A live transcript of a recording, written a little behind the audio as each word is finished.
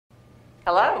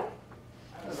Hello.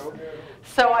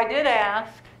 So I did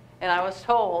ask, and I was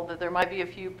told that there might be a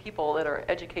few people that are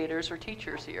educators or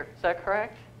teachers here. Is that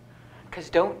correct?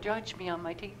 Because don't judge me on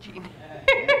my teaching.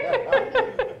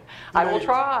 I will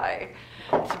try.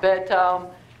 But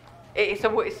so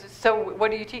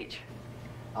what do you teach?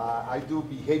 I do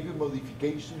behavior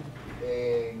modification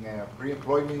and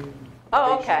pre-employment.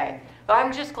 Oh, okay. But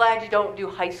I'm just glad you don't do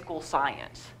high school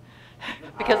science.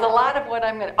 Because a lot of what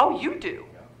I'm going to, oh, you do?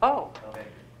 Oh,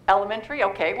 elementary?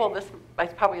 Okay, well, this is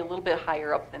probably a little bit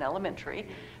higher up than elementary.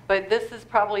 But this is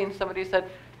probably, and somebody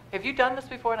said, have you done this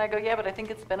before? And I go, yeah, but I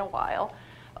think it's been a while.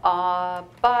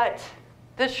 But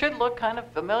this should look kind of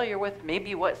familiar with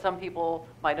maybe what some people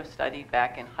might have studied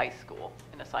back in high school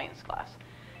in a science class.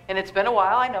 And it's been a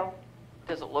while, I know. It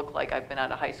doesn't look like I've been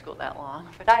out of high school that long,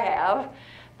 but I have.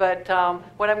 But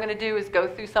what I'm going to do is go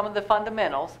through some of the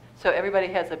fundamentals so everybody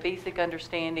has a basic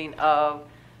understanding of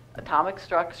atomic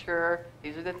structure.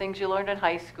 These are the things you learned in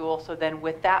high school. So then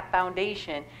with that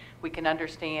foundation, we can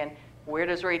understand where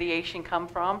does radiation come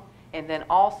from, and then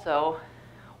also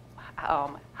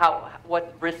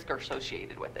what risks are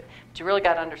associated with it. But you really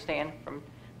got to understand from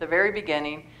the very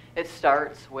beginning, it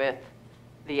starts with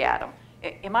the atom.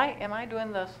 Am I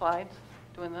doing the slides?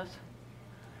 Doing this?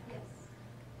 Yes.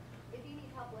 If you need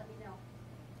help, let me know.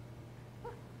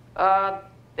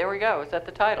 There we go. It's at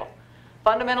the title.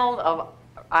 Fundamentals of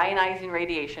ionizing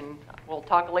radiation. We'll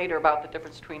talk later about the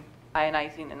difference between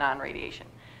ionizing and non-radiation.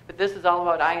 But this is all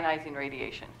about ionizing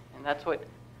radiation. And that's what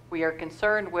we are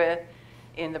concerned with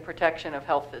in the protection of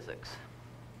health physics.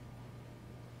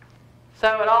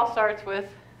 So it all starts with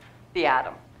the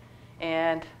atom.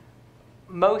 And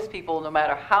most people, no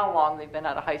matter how long they've been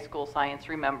out of high school science,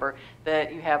 remember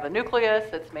that you have a nucleus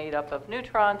that's made up of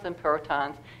neutrons and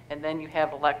protons, and then you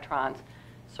have electrons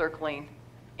circling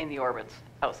in the orbits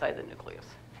outside the nucleus.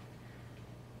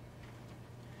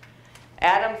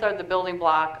 Atoms are the building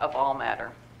block of all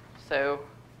matter. So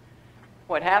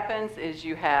what happens is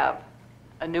you have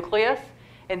a nucleus,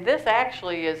 and this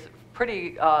actually is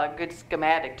pretty good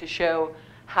schematic to show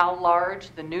how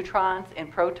large the neutrons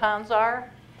and protons are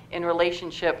in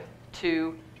relationship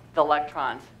to the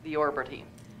electrons, the orbiting.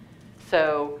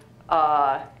 So,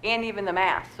 and even the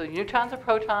mass. So neutrons and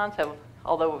protons have,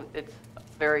 although it's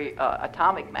very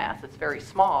atomic mass, it's very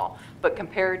small, but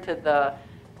compared to the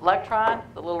electron,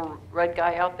 the little red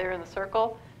guy out there in the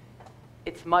circle,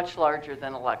 it's much larger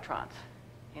than electrons.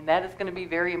 And that is going to be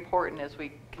very important as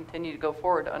we continue to go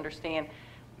forward to understand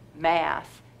mass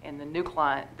and the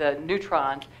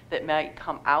neutrons that might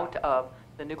come out of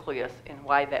the nucleus and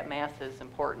why that mass is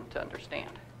important to understand.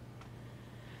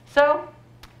 So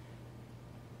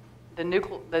the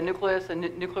nucleus and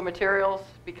nuclear materials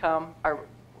become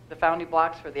the founding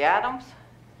blocks for the atoms.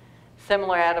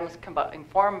 Similar atoms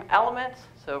form elements.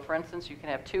 So for instance, you can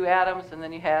have two atoms and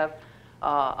then you have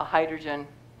a hydrogen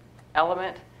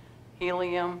element,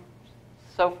 helium,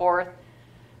 so forth.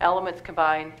 Elements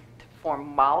combine to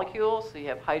form molecules. So you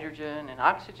have hydrogen and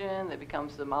oxygen that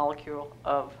becomes the molecule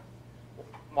of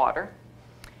water.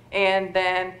 And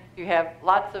then you have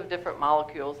lots of different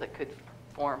molecules that could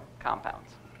form compounds.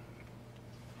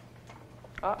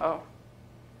 Uh-oh.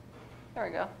 There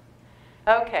we go.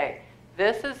 Okay.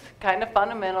 This is kind of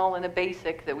fundamental and a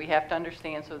basic that we have to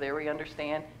understand, so there we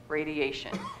understand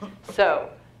radiation. So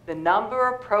the number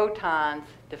of protons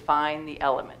define the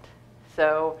element.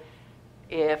 So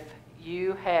if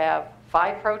you have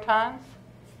 5 protons,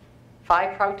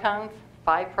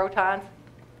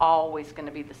 always going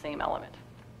to be the same element.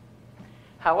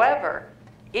 However,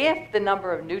 if the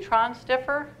number of neutrons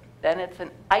differ, then it's an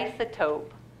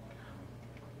isotope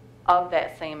of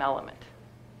that same element.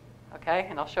 Okay,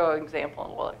 and I'll show an example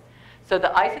in a little. So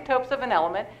the isotopes of an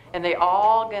element, and they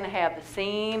all going to have the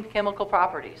same chemical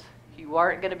properties. You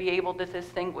aren't going to be able to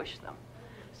distinguish them.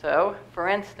 So, for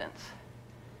instance,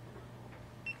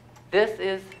 this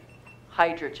is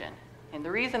hydrogen. And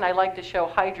the reason I like to show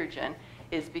hydrogen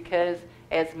is because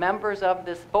as members of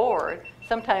this board,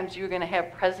 sometimes you're going to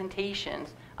have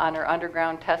presentations on our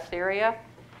underground test area,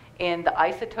 and the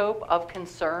isotope of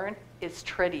concern is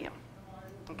tritium.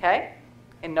 Okay?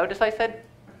 And notice I said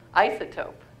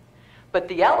isotope. But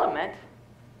the element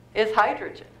is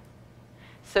hydrogen.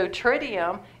 So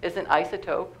tritium is an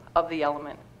isotope of the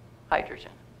element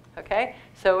hydrogen. Okay?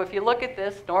 So if you look at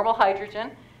this, normal hydrogen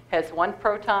has 1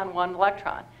 proton, 1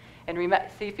 electron. And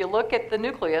see, if you look at the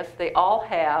nucleus, they all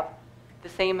have the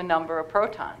same number of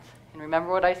protons. And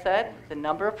remember what I said? The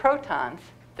number of protons,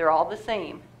 they're all the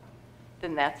same.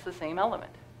 Then that's the same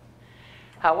element.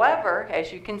 However,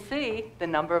 as you can see, the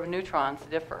number of neutrons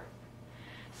differ.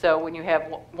 So when you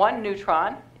have 1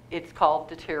 neutron, it's called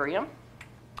deuterium.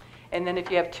 And then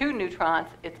if you have 2 neutrons,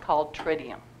 it's called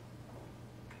tritium.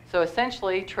 So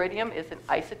essentially, tritium is an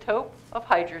isotope of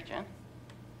hydrogen,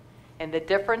 and the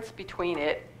difference between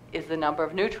it is the number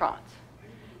of neutrons.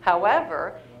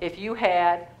 However, if you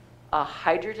had a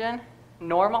hydrogen,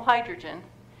 normal hydrogen,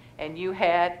 and you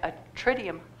had a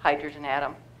tritium hydrogen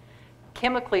atom,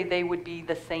 chemically they would be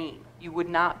the same. You would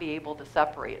not be able to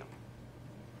separate them.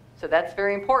 So that's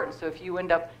very important. So if you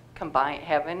end up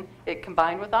having it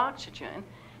combined with oxygen,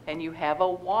 and you have a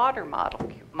water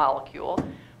molecule,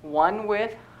 one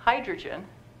with hydrogen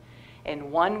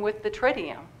and one with the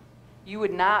tritium, you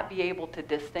would not be able to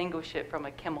distinguish it from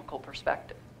a chemical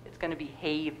perspective. It's going to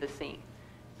behave the same.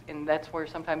 And that's where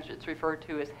sometimes it's referred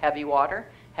to as heavy water.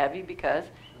 Heavy because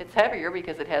it's heavier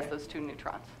because it has those 2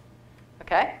 neutrons.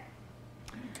 Okay?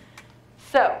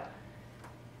 So,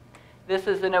 this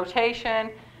is the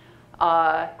notation.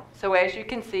 So as you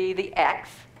can see, the X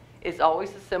is always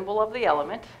the symbol of the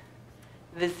element.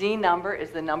 The Z number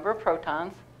is the number of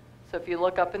protons. So if you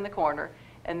look up in the corner,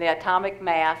 and the atomic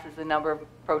mass is the number of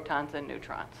protons and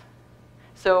neutrons.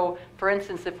 So for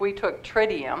instance, if we took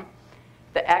tritium,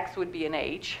 the X would be an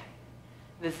H.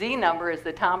 The Z number is the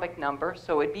atomic number,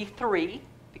 so it'd be 3,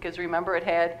 because remember it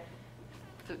had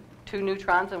 2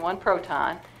 neutrons and 1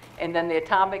 proton. And then the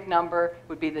atomic number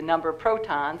would be the number of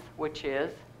protons, which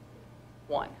is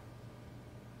 1.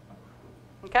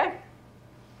 Okay?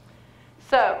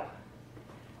 So,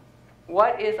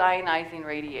 what is ionizing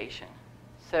radiation?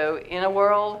 So, in a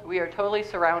world, we are totally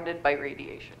surrounded by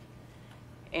radiation.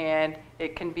 And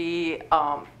it can be,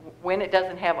 when it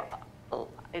doesn't have,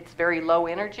 it's very low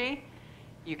energy,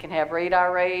 you can have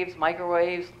radar waves,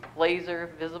 microwaves, laser,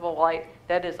 visible light.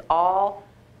 That is all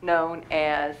known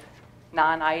as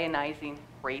non-ionizing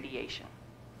radiation.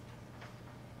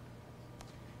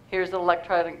 Here's the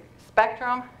electronic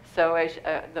spectrum. So as,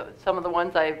 some of the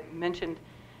ones I've mentioned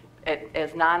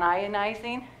as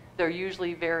non-ionizing, they're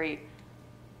usually very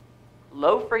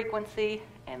low frequency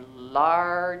and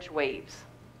large waves.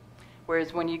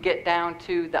 Whereas when you get down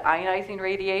to the ionizing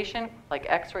radiation, like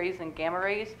X-rays and gamma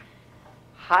rays,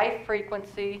 high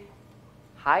frequency,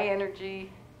 high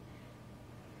energy,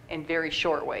 and very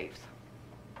short waves.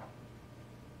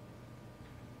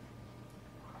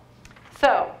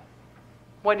 So,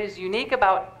 what is unique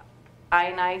about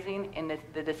ionizing and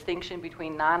the distinction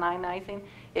between non-ionizing,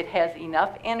 it has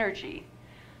enough energy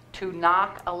to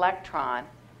knock electron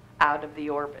out of the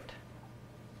orbit.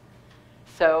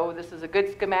 So this is a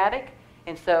good schematic,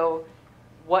 and so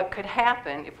what could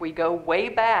happen if we go way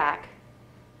back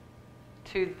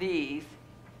to these,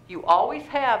 you always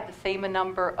have the same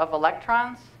number of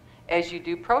electrons as you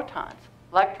do protons.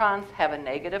 Electrons have a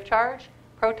negative charge,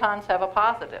 protons have a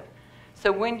positive.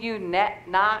 So when you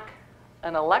knock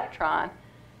an electron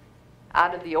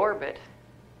out of the orbit,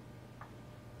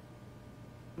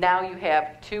 now you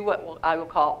have 2 what I will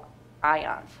call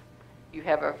ions. You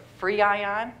have a free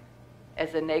ion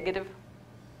as a negative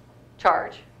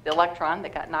charge, the electron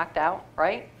that got knocked out,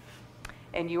 right?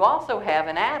 And you also have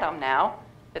an atom now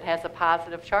that has a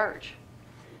positive charge,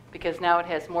 because now it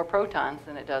has more protons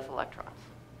than it does electrons.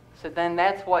 So then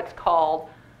that's what's called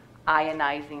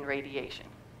ionizing radiation.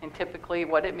 And typically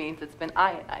what it means, it's been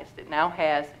ionized. It now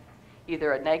has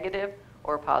either a negative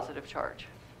or a positive charge.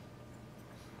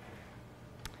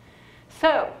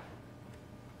 So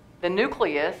the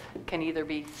nucleus can either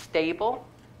be stable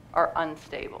or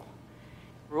unstable.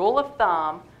 Rule of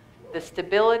thumb, the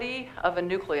stability of a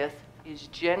nucleus is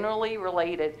generally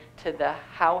related to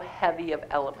how heavy of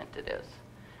element it is.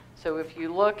 So if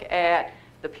you look at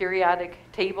the periodic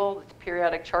table, the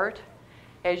periodic chart,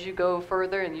 as you go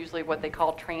further, and usually what they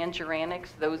call transuranics,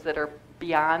 those that are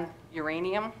beyond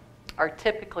uranium, are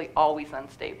typically always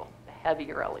unstable, the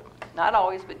heavier elements. Not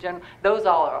always, but those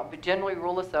all are, but generally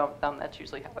rule of thumb, that's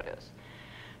usually how it is.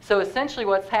 So essentially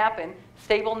what's happened,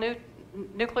 stable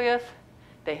nucleus,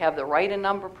 they have the right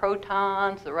number of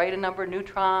protons, the right number of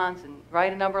neutrons, and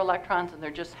right number of electrons, and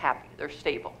they're just happy, they're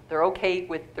stable. They're okay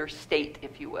with their state,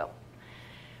 if you will.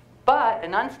 But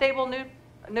an unstable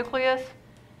nucleus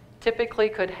typically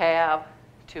could have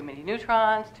too many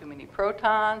neutrons, too many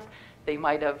protons. They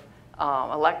might have,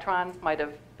 electrons might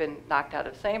have been knocked out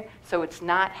of the same. So it's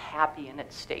not happy in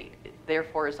its state. It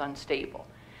therefore is unstable.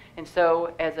 And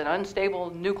so as an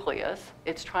unstable nucleus,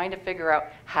 it's trying to figure out,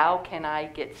 how can I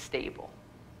get stable?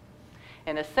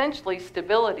 And essentially,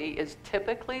 stability is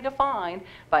typically defined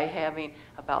by having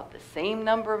about the same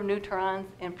number of neutrons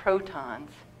and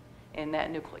protons in that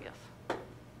nucleus.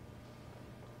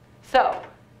 So,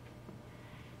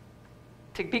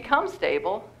 to become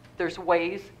stable, there's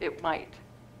ways it might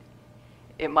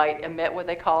emit what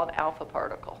they call an alpha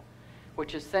particle,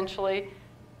 which essentially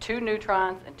 2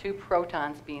 neutrons and 2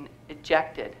 protons being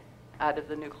ejected out of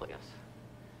the nucleus.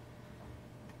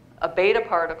 A beta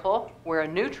particle, where a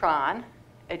neutron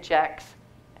ejects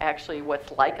actually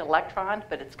what's like an electron,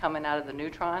 but it's coming out of the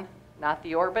neutron, not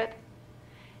the orbit.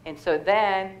 And so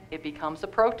then it becomes a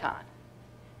proton.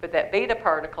 But that beta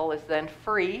particle is then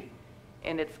free,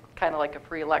 and it's kind of like a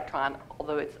free electron,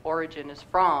 although its origin is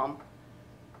from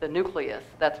the nucleus.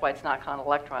 That's why it's not called an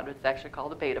electron, but it's actually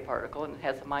called a beta particle, and it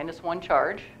has a -1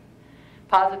 charge.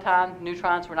 Positons,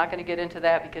 neutrons, we're not going to get into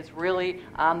that because really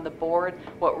on the board,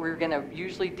 what we're going to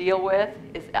usually deal with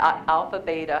is alpha,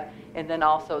 beta, and then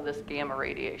also this gamma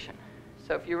radiation.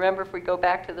 So if you remember, if we go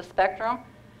back to the spectrum,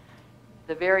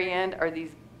 the very end are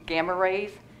these gamma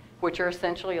rays, which are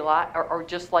essentially are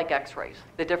just like X-rays.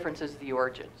 The difference is the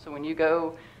origin. So when you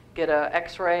go get an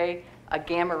X-ray, a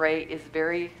gamma ray is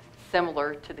very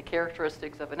similar to the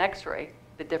characteristics of an X-ray.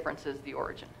 The difference is the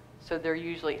origin. So they're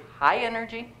usually high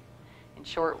energy and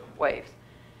short waves.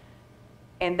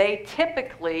 And they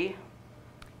typically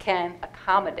can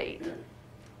accommodate.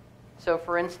 So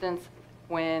for instance,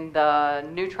 when the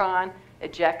neutron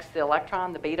ejects the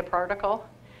electron, the beta particle,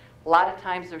 a lot of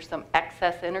times there's some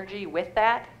excess energy with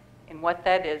that, and what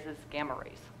that is gamma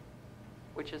rays,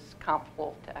 which is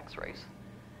comparable to X-rays.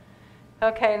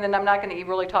 Okay, and then I'm not going to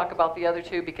really talk about the other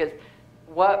two because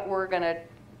what we're going to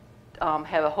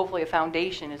have hopefully a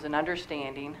foundation is an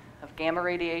understanding of gamma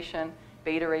radiation,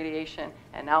 beta radiation,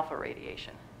 and alpha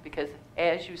radiation. Because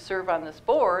as you serve on this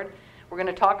board, we're going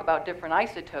to talk about different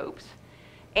isotopes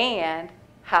and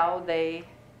how they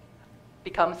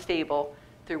become stable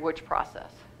through which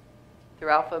process. Through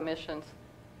alpha emissions,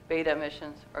 beta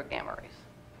emissions, or gamma rays.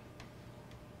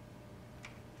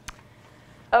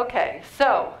 Okay,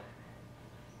 so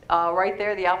right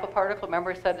there, the alpha particle,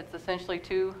 remember I said it's essentially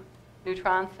 2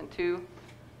 neutrons and 2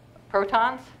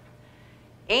 protons.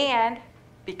 And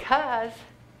because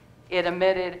it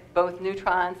emitted both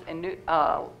neutrons and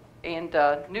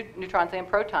neutrons and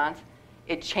protons,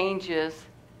 it changes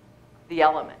the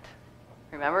element.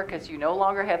 Remember, because you no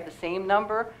longer have the same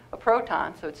number of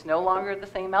protons, so it's no longer the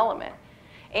same element.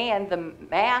 And the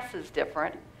mass is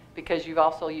different because you've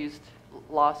also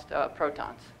lost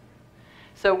protons.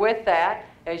 So with that,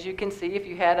 as you can see, if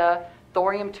you had a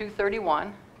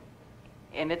thorium-231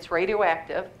 and it's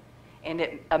radioactive and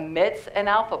it emits an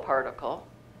alpha particle,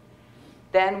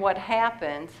 then what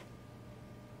happens,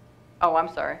 oh, I'm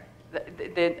sorry,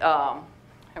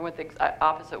 I went the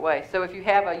opposite way. So if you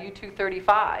have a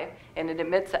U-235 and it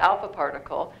emits an alpha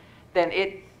particle, then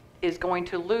it is going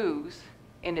to lose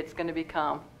and it's going to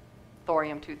become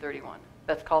thorium-231.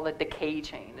 That's called a decay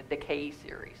chain, a decay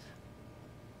series.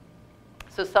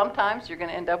 So sometimes you're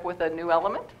going to end up with a new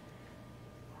element,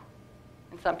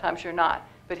 and sometimes you're not.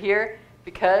 But here,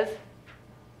 because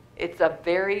it's a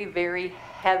very, very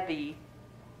heavy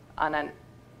on a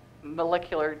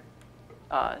molecular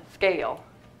scale,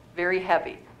 very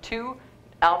heavy. An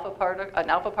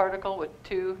alpha particle with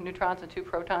 2 neutrons and 2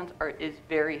 protons is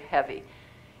very heavy.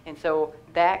 And so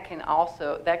that can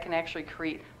actually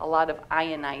create a lot of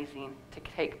ionizing to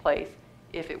take place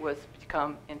if it was to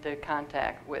come into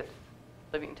contact with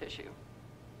living tissue.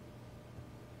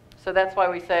 So that's why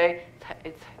we say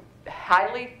it's a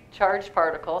highly charged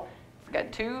particle. It's got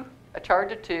a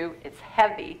charge of 2. It's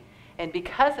heavy. And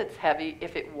because it's heavy,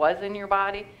 if it was in your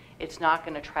body, it's not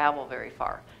going to travel very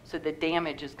far. So the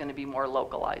damage is going to be more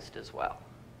localized as well.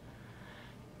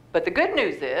 But the good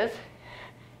news is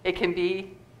it can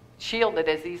be shielded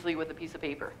as easily with a piece of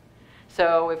paper.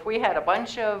 So if we had a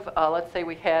bunch of, let's say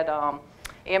we had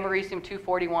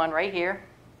americium-241 right here,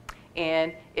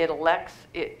 and it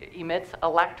emits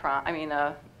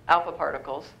alpha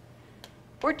particles,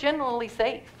 we're generally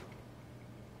safe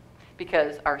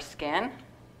because our skin,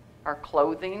 our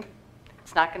clothing,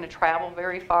 it's not going to travel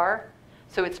very far.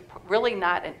 So it's really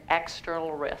not an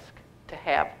external risk to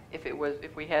have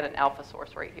if we had an alpha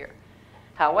source right here.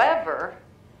 However,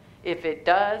 if it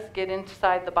does get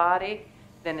inside the body,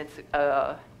 then it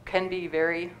can be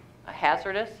very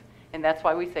hazardous, and that's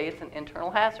why we say it's an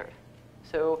internal hazard.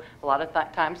 So a lot of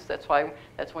times that's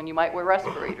when you might wear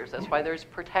respirators. That's why there's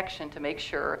protection to make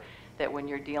sure that when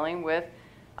you're dealing with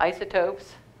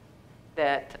isotopes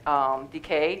that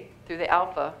decay through the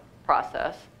alpha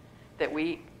process, that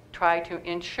we try to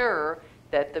ensure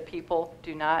that the people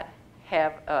do not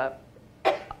have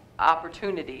an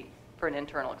opportunity for an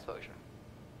internal exposure.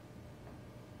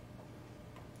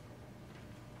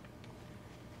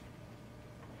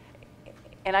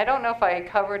 And I don't know if I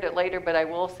covered it later, but I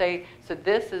will say, so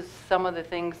this is some of the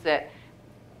things that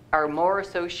are more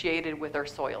associated with our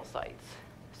soil sites.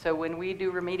 So when we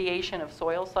do remediation of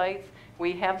soil sites,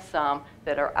 we have some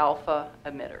that are alpha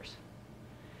emitters.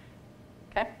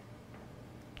 Okay?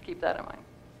 Keep that in mind.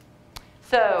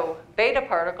 So beta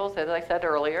particles, as I said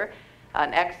earlier,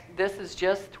 this is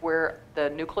just where the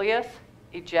nucleus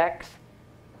ejects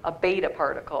a beta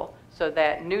particle, so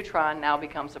that neutron now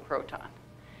becomes a proton.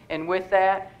 And with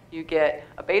that, you get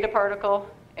a beta particle,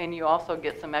 and you also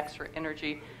get some extra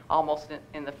energy almost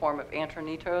in the form of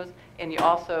antonitrinos, and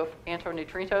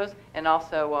and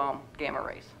also gamma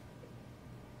rays.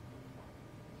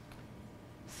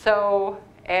 So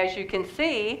as you can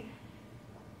see,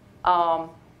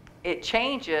 it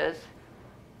changes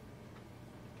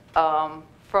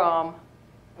from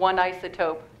one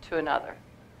isotope to another.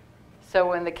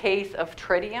 So in the case of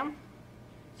tritium,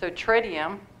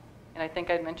 tritium, and I think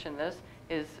I mentioned this,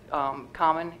 is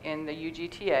common in the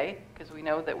UGTA, because we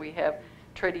know that we have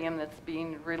tritium that's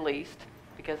being released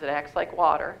because it acts like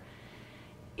water.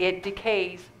 It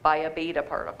decays by a beta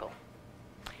particle.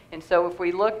 And so if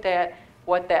we looked at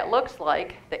what that looks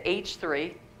like, the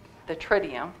H3, the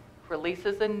tritium,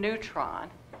 releases a neutron,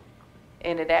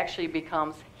 and it actually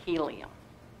becomes helium.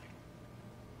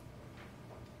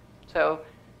 So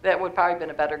that would probably have been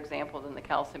a better example than the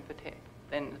calcium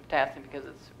than the potassium, because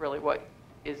it's really what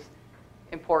is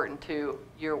important to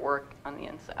your work on the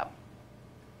NSSAB.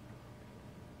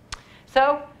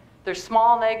 So there's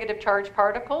small negative charge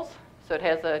particles, so it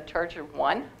has a charge of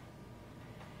 1.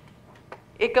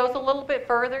 It goes a little bit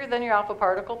further than your alpha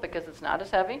particle because it's not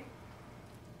as heavy.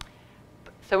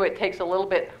 So it takes a little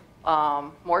bit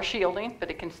more shielding,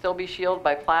 but it can still be shielded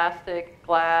by plastic,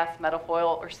 glass, metal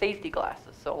foil, or safety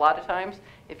glasses. So a lot of times,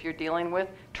 if you're dealing with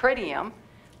tritium,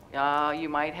 you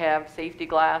might have safety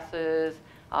glasses,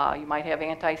 you might have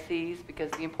anti-seize, because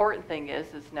the important thing is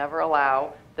never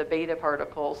allow the beta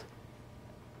particles,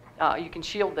 you can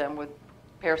shield them with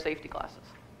a pair of safety glasses.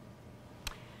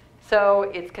 So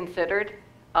it's considered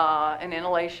an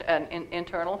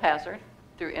internal hazard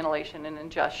through inhalation and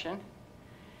ingestion.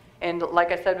 And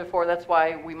like I said before, that's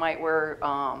why we might wear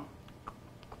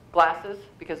glasses,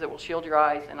 because it will shield your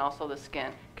eyes, and also the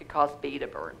skin. Could cause beta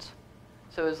burns.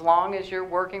 So as long as you're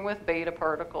working with beta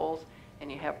particles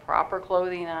and you have proper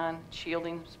clothing on,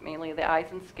 shielding mainly the eyes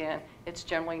and skin, it's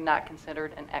generally not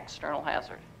considered an external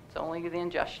hazard. It's only the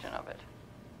ingestion of it.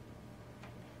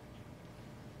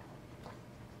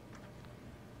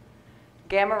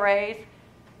 Gamma rays,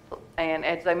 and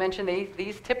as I mentioned,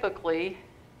 these typically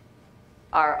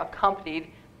are accompanied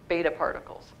beta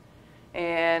particles.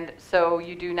 And so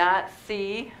you do not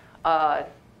see a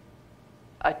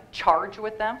charge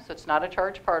with them, so it's not a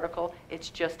charged particle, it's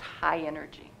just high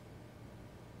energy.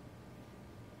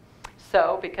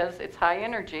 So because it's high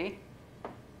energy,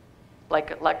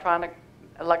 like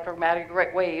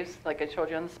electromagnetic waves, like I showed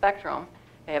you on the spectrum,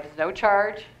 they have no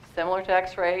charge, similar to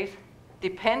X-rays.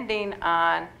 Depending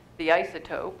on the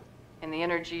isotope and the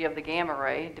energy of the gamma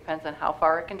ray, it depends on how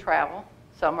far it can travel.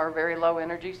 Some are very low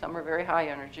energy, some are very high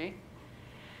energy.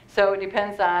 So it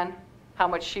depends on how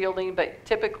much shielding, but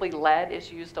typically lead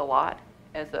is used a lot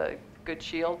as a good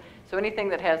shield. So anything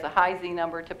that has a high Z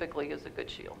number typically is a good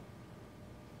shield.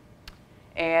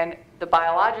 And the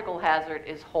biological hazard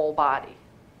is whole body,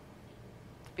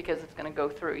 because it's going to go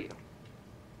through you,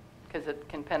 because it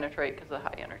can penetrate because of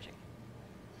high energy.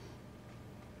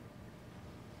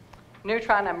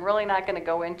 Neutron, I'm really not going to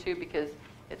go into, because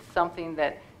it's something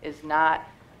that is not,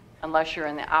 unless you're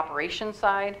in the operation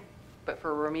side, but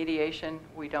for remediation,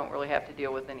 we don't really have to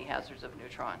deal with any hazards of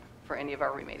neutron for any of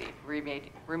our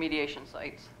remediation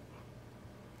sites.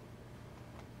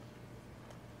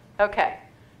 Okay,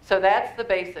 so that's the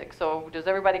basic. So does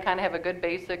everybody kind of have a good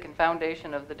basic and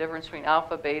foundation of the difference between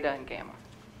alpha, beta, and gamma?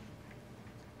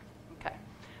 Okay,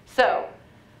 so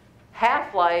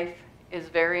half-life is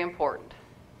very important.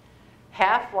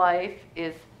 Half-life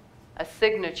is a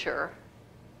signature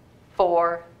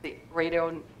for the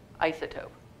radioisotope.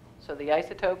 So the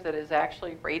isotope that is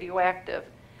actually radioactive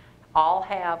all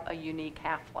have a unique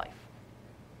half-life.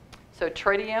 So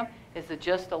tritium is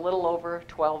just a little over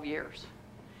 12 years.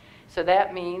 So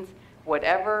that means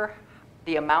whatever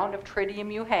the amount of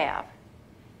tritium you have,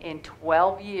 in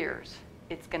 12 years,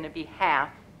 it's going to be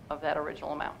half of that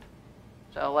original amount.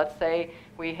 So let's say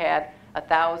we had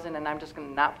 1,000, and I'm just going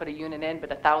to not put a unit in,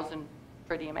 but 1,000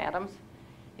 tritium atoms.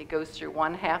 It goes through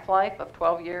one half-life of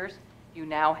 12 years. You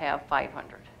now have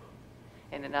 500.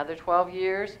 In another 12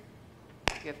 years,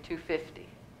 you have 250.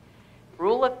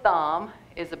 Rule of thumb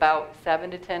is about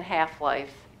 7 to 10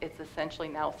 half-lives. It's essentially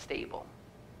now stable.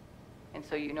 And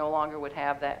so you no longer would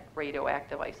have that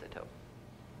radioactive isotope.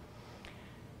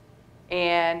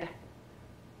 And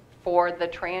for the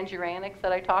transuranics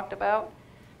that I talked about,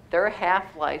 their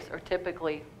half-lives are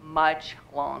typically much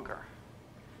longer.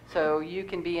 So you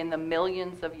can be in the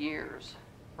millions of years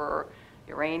for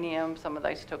uranium, some of the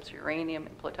isotopes of uranium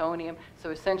and plutonium. So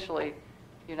essentially,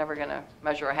 you're never going to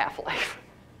measure a half-life.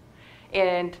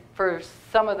 And for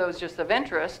some of those just of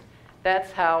interest,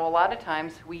 that's how a lot of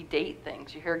times we date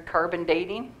things. You heard carbon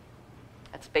dating?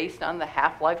 That's based on the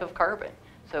half-life of carbon.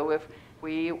 So if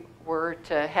we were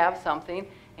to have something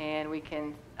and we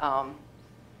can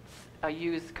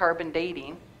use carbon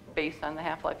dating based on the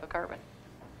half-life of carbon.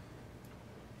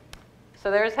 So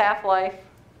there's half-life,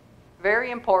 very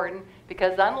important,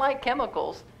 because unlike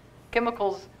chemicals,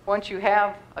 once you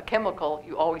have a chemical,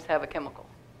 you always have a chemical.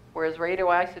 Whereas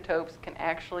radioisotopes can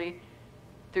actually,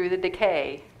 through the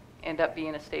decay, end up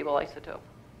being a stable isotope.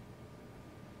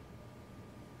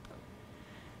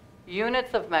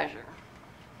 Units of measure.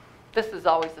 This is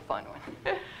always the fun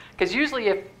one. Because usually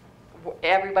if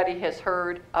everybody has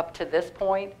heard up to this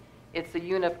point, it's the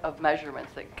unit of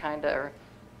measurements that kind of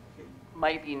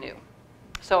might be new.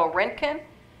 So a Roentgen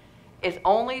is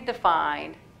only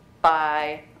defined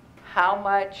by how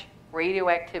much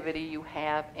radioactivity you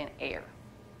have in air.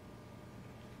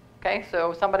 Okay,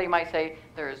 so somebody might say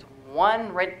there's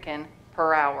 1 Roentgen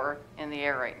per hour in the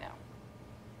air right now.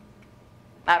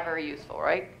 Not very useful,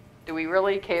 right? Do we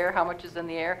really care how much is in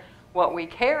the air? What we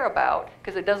care about,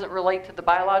 because it doesn't relate to the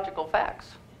biological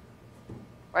facts,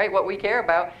 right? What we care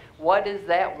about, what is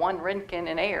that 1 Roentgen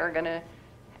in air going to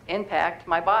impact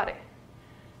my body?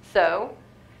 So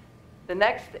the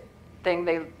next thing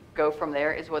they go from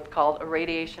there is what's called a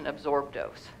radiation absorbed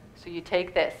dose. So you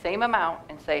take that same amount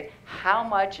and say, how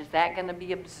much is that going to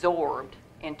be absorbed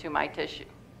into my tissue?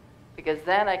 Because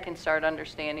then I can start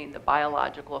understanding the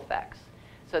biological effects.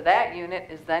 So that unit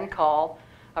is then called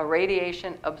a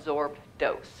radiation absorbed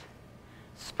dose.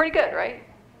 It's pretty good, right?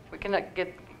 We can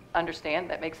understand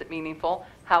that makes it meaningful.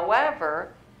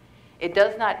 However, it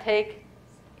does not take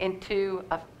into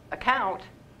account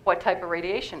what type of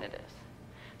radiation it is.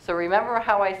 So remember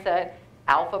how I said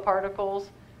alpha particles,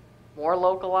 more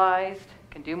localized,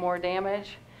 can do more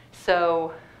damage?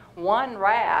 So 1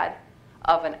 rad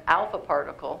of an alpha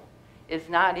particle is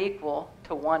not equal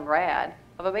to 1 rad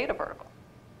of a beta particle.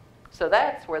 So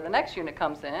that's where the next unit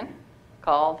comes in,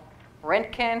 called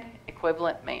Roentgen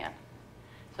equivalent man.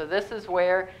 So this is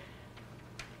where,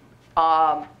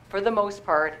 for the most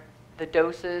part, the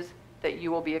doses that you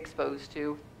will be exposed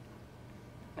to,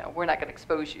 no, we're not going to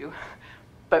expose you,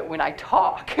 but when I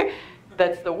talk,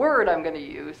 that's the word I'm going to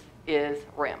use, is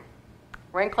REM,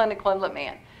 Roentgen equivalent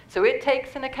man. So it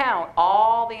takes into account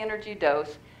all the energy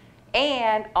dose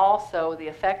and also the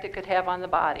effect it could have on the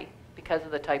body because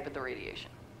of the type of the radiation.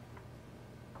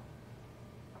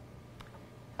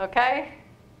 Okay,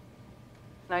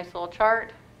 nice little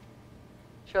chart,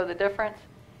 show the difference.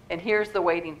 And here's the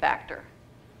weighting factor.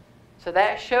 So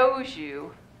that shows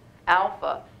you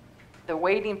alpha, the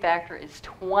weighting factor is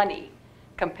 20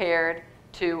 compared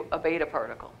to a beta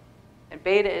particle. And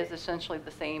beta is essentially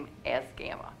the same as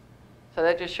gamma. So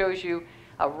that just shows you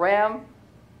a REM,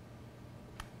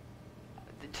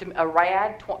 a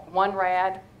rad, 1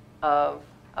 rad of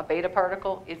a beta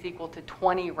particle is equal to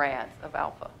 20 rads of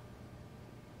alpha.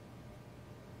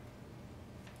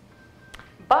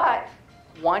 But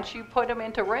once you put them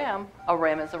into REM, a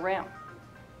REM is a REM.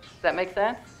 Does that make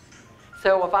sense?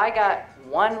 So if I got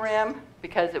 1 REM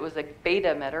because it was a beta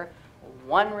emitter,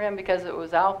 1 REM because it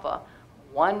was alpha,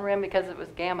 1 REM because it was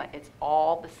gamma, it's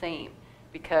all the same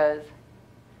because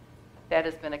that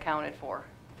has been accounted for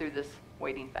through this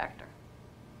weighting factor.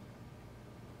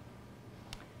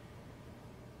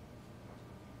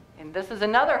 And this is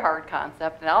another hard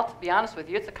concept, and I'll be honest with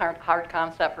you, it's a hard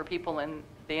concept for people in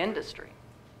the industry.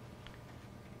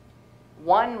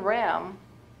 1 REM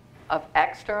of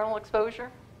external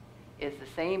exposure is the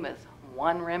same as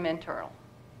 1 REM internal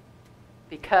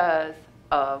because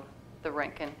of the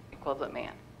Roentgen equivalent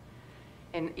man.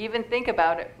 And even think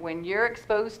about it, when you're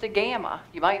exposed to gamma,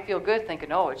 you might feel good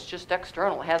thinking, oh, it's just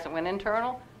external, it hasn't went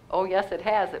internal. Oh yes, it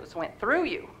has, it went through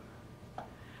you.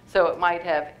 So it might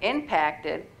have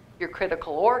impacted your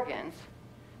critical organs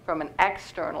from an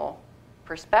external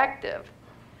perspective,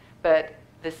 but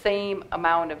the same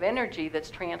amount of energy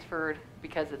that's transferred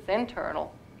because it's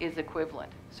internal is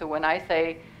equivalent. So when I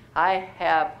say I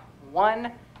have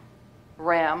 1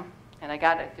 REM and I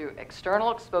got it through external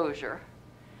exposure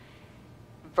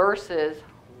versus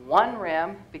 1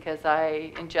 REM because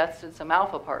I ingested some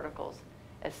alpha particles,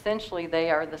 essentially they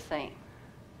are the same.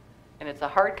 And it's a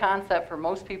hard concept for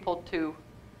most people to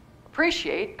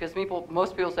appreciate because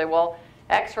most people say, well,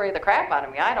 X-ray the crap out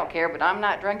of me, I don't care, but I'm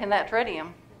not drinking that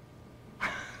tritium.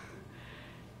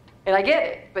 And I get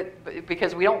it, but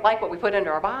because we don't like what we put into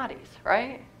our bodies,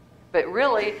 right? But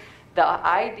really, the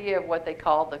idea of what they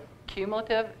call the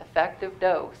cumulative effective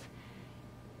dose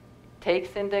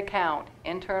takes into account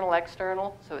internal,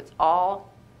 external, so it's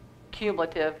all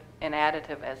cumulative and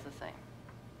additive as the same.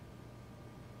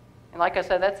 And like I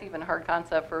said, that's even a hard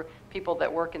concept for people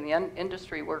that work in the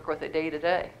industry, work with it day to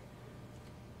day.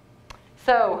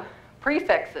 So,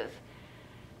 prefixes.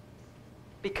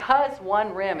 Because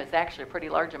 1 rem is actually a pretty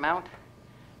large amount,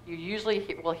 you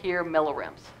usually will hear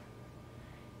millirems.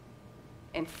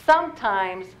 And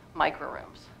sometimes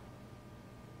microrems.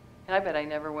 And I bet I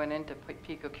never went into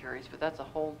picocuries, but that's a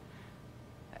whole...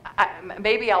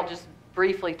 maybe I'll just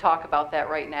briefly talk about that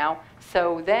right now.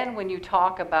 So then when you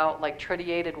talk about like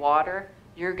tritiated water,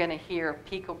 you're going to hear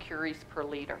picocuries per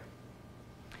liter.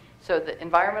 So the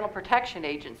Environmental Protection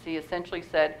Agency essentially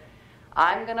said,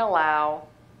 I'm going to allow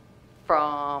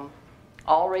from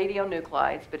all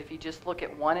radionuclides, but if you just look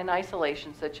at one in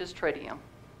isolation, such as tritium,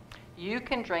 you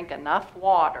can drink enough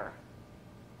water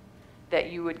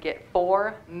that you would get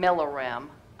 4 millirem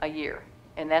a year.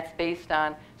 And that's based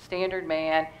on standard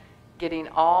man getting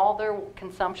all their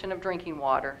consumption of drinking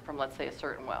water from, let's say, a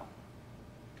certain well.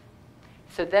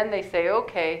 So then they say,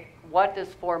 okay, what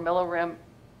does 4 millirem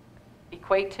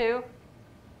equate to?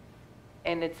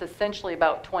 And it's essentially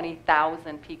about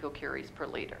 20,000 picocuries per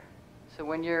liter. So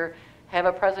when you have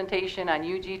a presentation on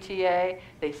UGTA,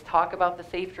 they talk about the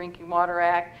Safe Drinking Water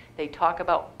Act, they talk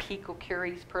about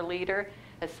picocuries per liter.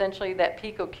 Essentially that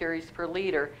picocuries per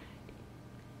liter,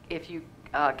 if you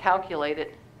calculate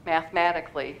it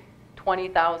mathematically,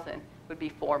 20,000 would be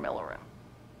 4 millirem.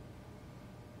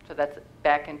 So that's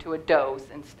back into a dose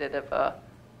instead of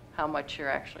how much you're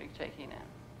actually taking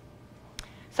in.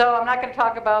 So I'm not going to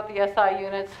talk about the SI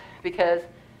units because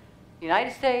the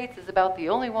United States is about the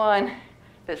only one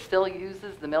that still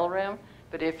uses the millirem.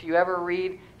 But if you ever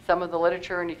read some of the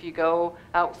literature and if you go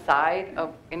outside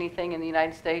of anything in the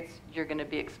United States, you're going to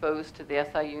be exposed to the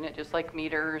SI unit just like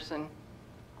meters. And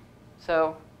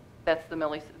so that's the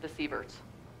sieverts.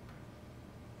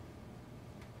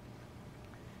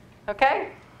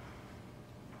 Okay?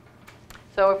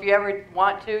 So if you ever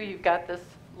want to, you've got this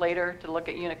later to look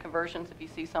at unit conversions if you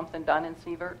see something done in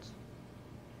sieverts.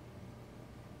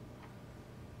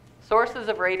 Sources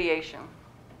of radiation.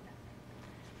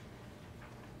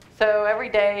 So every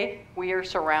day we are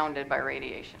surrounded by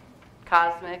radiation.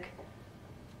 Cosmic,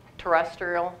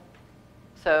 terrestrial.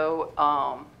 So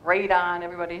radon,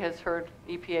 everybody has heard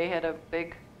EPA had a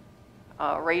big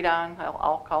radon,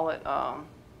 I'll call it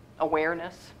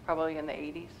awareness, probably in the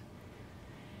 80s.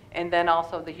 And then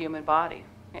also the human body.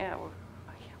 Yeah,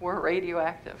 we're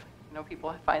radioactive. You know,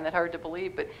 people find that hard to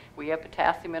believe, but we have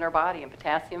potassium in our body, and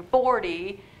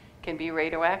potassium-40 can be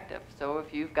radioactive. So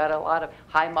if you've got a lot of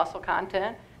high muscle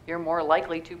content, you're more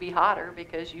likely to be hotter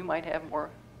because you might have more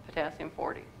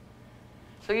potassium-40.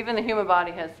 So even the human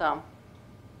body has some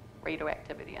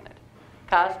radioactivity in it.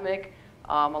 Cosmic,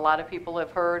 a lot of people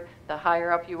have heard the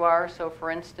higher up you are. So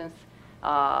for instance,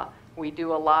 we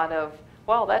do a lot of,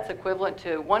 well, that's equivalent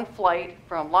to one flight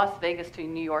from Las Vegas to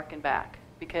New York and back,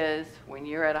 because when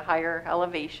you're at a higher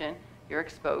elevation, you're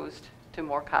exposed to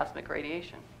more cosmic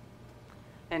radiation.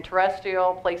 And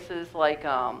terrestrial, places like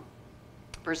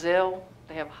Brazil,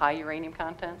 they have high uranium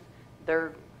content.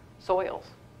 Their soils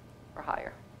are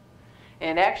higher.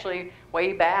 And actually,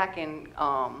 way back in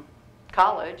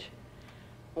college,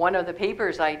 one of the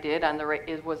papers I did on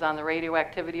was on the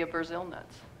radioactivity of Brazil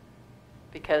nuts.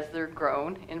 Because they're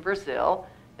grown in Brazil,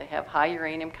 they have high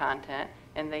uranium content,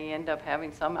 and they end up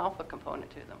having some alpha component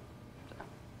to them. So.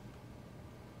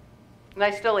 And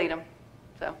I still eat them.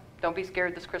 So don't be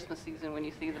scared this Christmas season when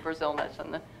you see the Brazil nuts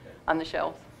on the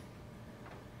shelves.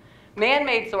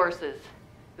 Man-made sources.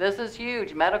 This is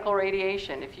huge. Medical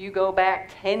radiation. If you go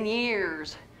back 10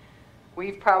 years,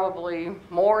 we've probably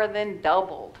more than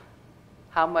doubled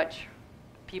how much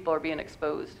people are being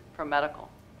exposed from medical.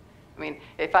 I mean,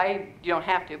 you don't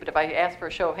have to, but if I ask for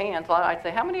a show of hands, I'd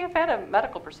say, how many have had a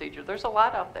medical procedure? There's a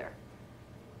lot out there.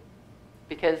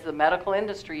 Because the medical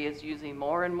industry is using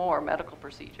more and more medical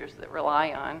procedures that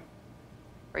rely on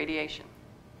radiation.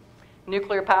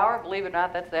 Nuclear power, believe it or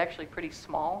not, that's actually a pretty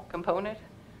small component.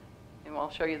 And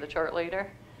I'll show you the chart later.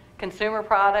 Consumer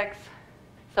products,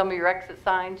 some of your exit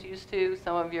signs used to,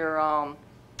 some of your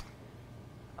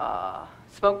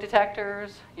smoke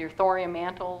detectors, your thorium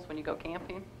mantles when you go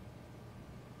camping.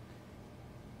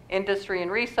 Industry and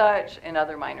research, and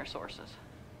other minor sources.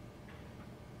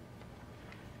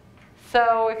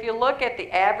 So if you look at the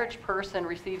average person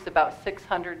receives about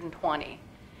 620.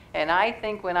 And I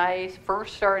think when I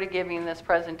first started giving this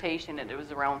presentation, it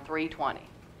was around 320.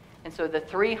 And so the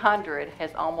 300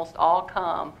 has almost all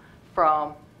come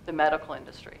from the medical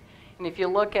industry. And if you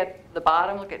look at the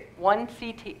bottom, look at one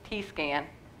CT scan,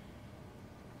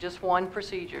 just one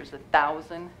procedure is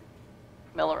 1,000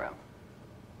 millirem.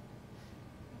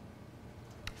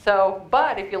 So,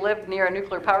 but if you live near a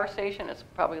nuclear power station, it's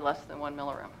probably less than 1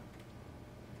 millirem.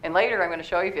 And later I'm going to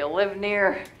show you if you live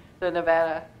near the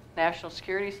Nevada National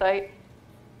Security Site,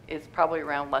 it's probably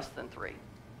around less than 3.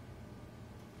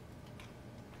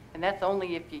 And that's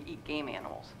only if you eat game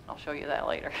animals. I'll show you that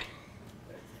later.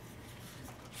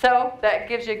 So that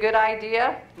gives you a good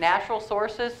idea. Natural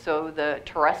sources, so the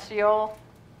terrestrial,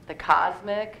 the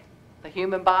cosmic, the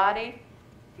human body,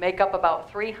 make up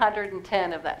about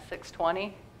 310 of that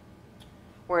 620,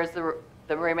 whereas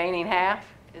the remaining half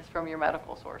is from your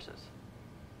medical sources.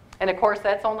 And of course,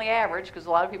 that's only average, because a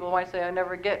lot of people might say, I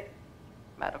never get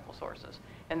medical sources.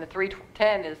 And the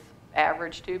 310 is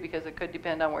average too, because it could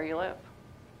depend on where you live.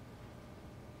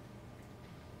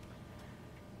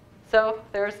 So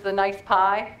there's the nice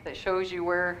pie that shows you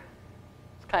where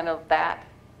it's kind of that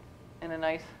in a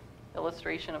nice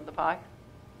illustration of the pie.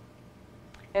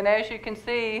 And as you can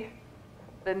see,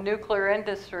 the nuclear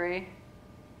industry,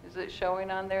 is it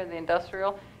showing on there? The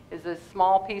industrial is a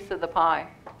small piece of the pie.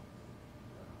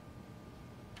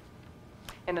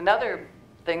 And another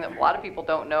thing that a lot of people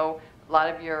don't know, a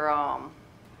lot of your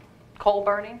coal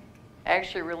burning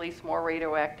actually release more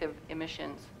radioactive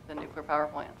emissions than nuclear power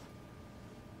plants.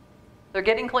 They're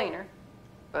getting cleaner,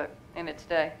 but in its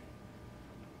day.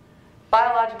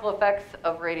 Biological effects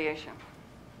of radiation.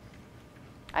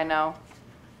 I know.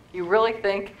 You really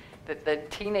think that the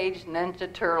Teenage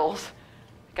Ninja Turtles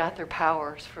got their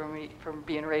powers from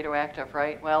being radioactive,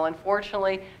 right? Well,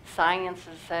 unfortunately, science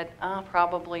has said,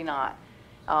 probably not.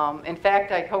 In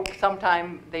fact, I hope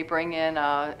sometime they bring in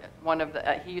one of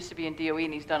the, he used to be in DOE,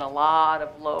 and he's done a lot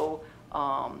of low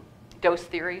dose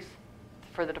theories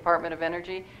for the Department of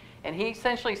Energy. And he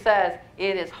essentially says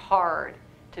it is hard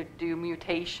to do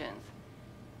mutations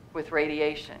with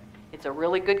radiation. It's a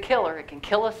really good killer. It can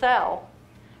kill a cell,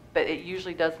 but it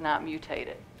usually does not mutate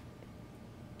it.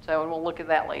 So, and we'll look at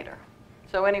that later.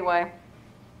 So anyway,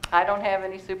 I don't have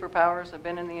any superpowers. I've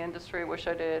been in the industry. Wish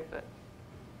I did, but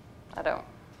I don't.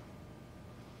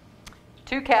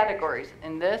 2 categories,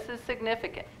 and this is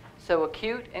significant. So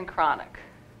acute and chronic.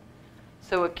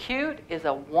 So acute is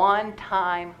a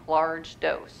one-time large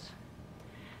dose.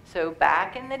 So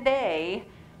back in the day,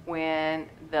 when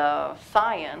the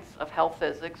science of health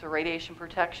physics or radiation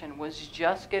protection was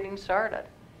just getting started,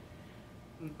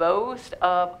 most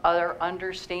of our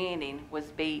understanding was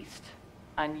based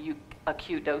on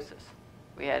acute doses.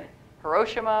 We had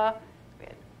Hiroshima, we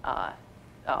had,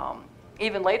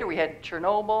 even later we had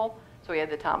Chernobyl, so we had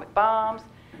the atomic bombs.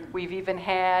 We've even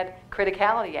had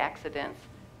criticality accidents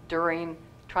during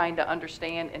trying to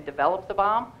understand and develop the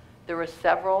bomb. There were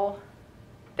several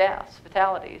deaths,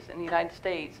 fatalities in the United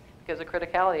States because of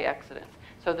criticality accidents.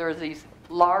 So there's these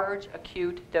large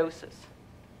acute doses.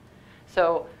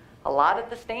 So a lot of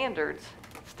the standards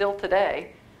still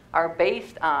today are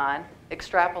based on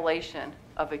extrapolation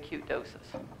of acute doses,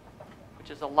 which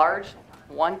is a large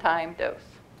one-time dose.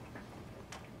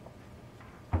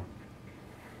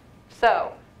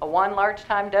 So a one large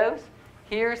time dose,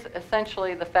 here's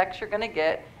essentially the effects you're going to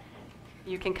get.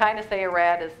 You can kind of say a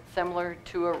rad is similar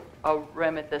to a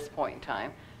REM at this point in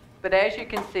time. But as you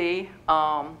can see,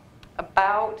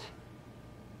 about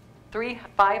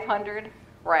 500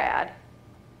 rad,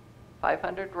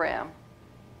 500 REM,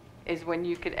 is when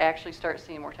you could actually start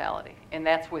seeing mortality. And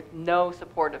that's with no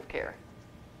supportive care.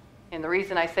 And the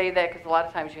reason I say that, because a lot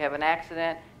of times you have an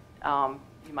accident,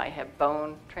 you might have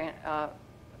bone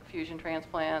fusion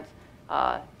transplants.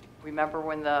 Remember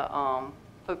when the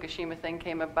Fukushima thing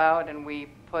came about and we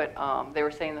put, they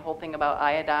were saying the whole thing about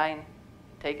iodine,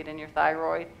 take it in your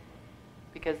thyroid,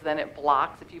 because then it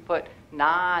blocks. If you put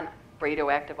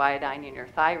non-radioactive iodine in your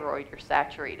thyroid, you're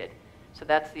saturated. So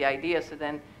that's the idea. So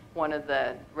then one of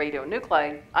the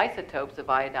radionuclide isotopes of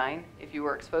iodine, if you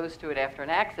were exposed to it after an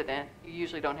accident, you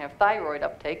usually don't have thyroid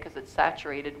uptake because it's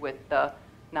saturated with the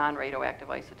non-radioactive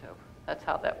isotope. That's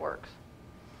how that works.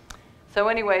 So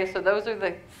anyway, so those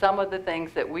are some of the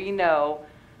things that we know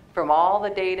from all the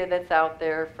data that's out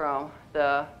there from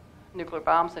the nuclear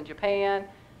bombs in Japan,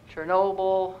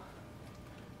 Chernobyl,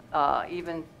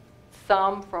 even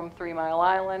some from 3 Mile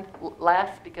Island,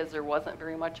 less because there wasn't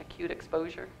very much acute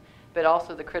exposure, but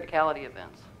also the criticality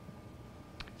events.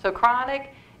 So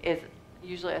chronic is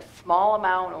usually a small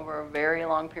amount over a very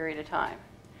long period of time.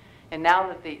 And now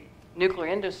that the nuclear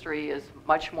industry is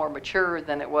much more mature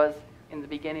than it was in the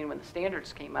beginning when the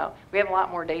standards came out, we have a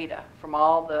lot more data from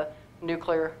all the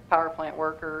nuclear power plant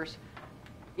workers,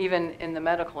 even in the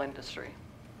medical industry.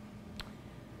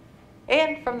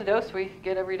 And from the dose we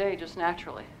get every day, just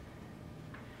naturally.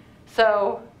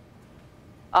 So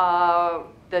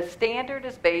the standard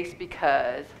is based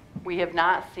because we have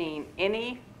not seen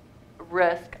any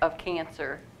risk of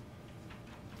cancer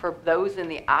for those in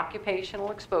the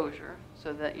occupational exposure,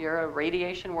 so that you're a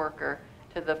radiation worker,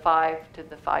 to the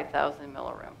 5,000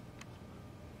 millirem.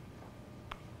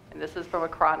 And this is from a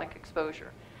chronic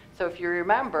exposure. So if you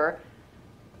remember,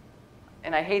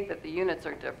 and I hate that the units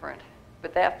are different,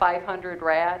 but that 500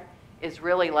 rad is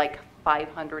really like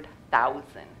 500,000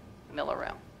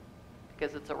 millirem,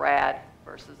 because it's a rad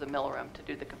versus a millirem to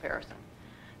do the comparison.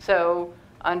 So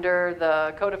under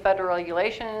the Code of Federal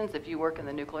Regulations, if you work in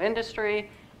the nuclear industry,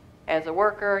 as a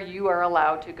worker, you are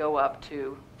allowed to go up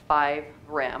to 5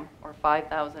 rem, or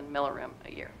 5,000 millirem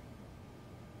a year.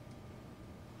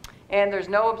 And there's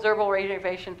no observable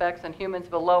radiation effects in humans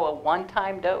below a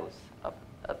one-time dose of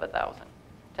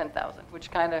 10,000,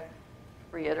 which kind of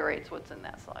reiterates what's in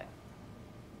that slide.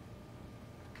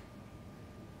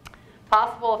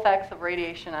 Possible effects of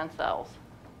radiation on cells.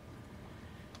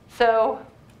 So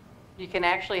you can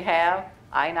actually have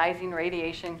ionizing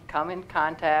radiation come in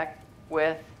contact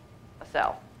with a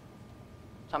cell.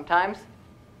 Sometimes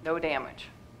no damage.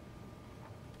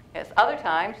 Yes, other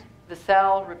times the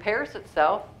cell repairs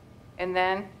itself and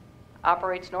then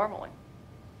operates normally.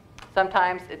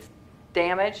 Sometimes it's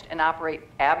damaged and operate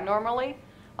abnormally.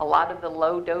 A lot of the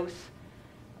low dose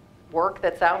work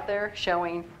that's out there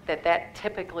showing that that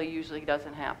typically usually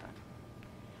doesn't happen.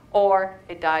 Or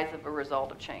it dies of a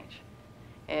result of change.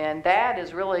 And that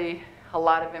is really a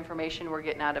lot of information we're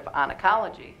getting out of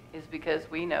oncology, is because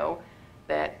we know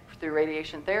that through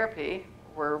radiation therapy,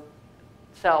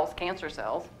 cancer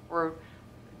cells, we're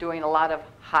doing a lot of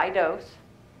high dose,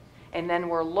 and then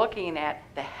we're looking at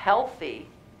the healthy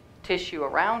tissue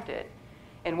around it.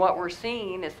 And what we're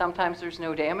seeing is sometimes there's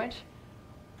no damage,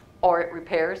 or it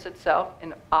repairs itself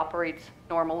and operates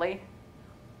normally,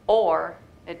 or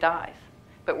it dies.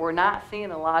 But we're not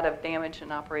seeing a lot of damage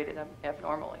and operated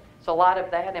abnormally. So a lot of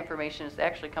that information is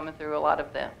actually coming through a lot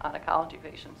of the oncology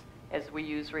patients as we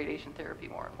use radiation therapy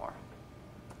more and more.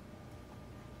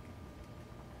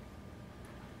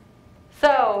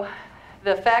 So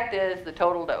the fact is the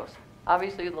total dose.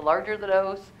 Obviously, the larger the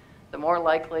dose, the more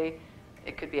likely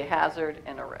it could be a hazard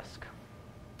and a risk.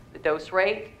 The dose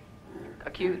rate,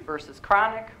 acute versus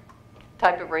chronic,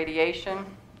 type of radiation,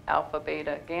 alpha,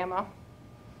 beta, gamma.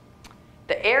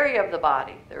 The area of the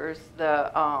body, there's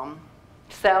the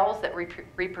cells that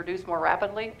reproduce more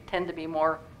rapidly tend to be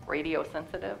more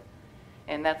radiosensitive.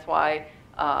 And that's why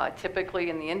typically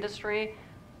in the industry,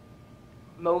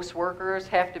 most workers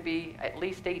have to be at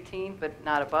least 18, but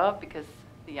not above, because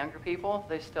the younger people,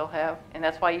 they still have, and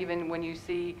that's why even when you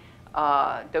see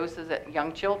doses at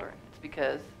young children, it's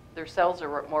because their cells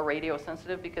are more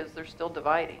radiosensitive because they're still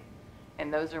dividing,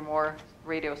 and those are more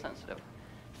radiosensitive.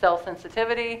 Cell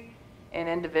sensitivity and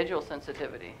individual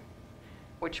sensitivity,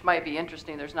 which might be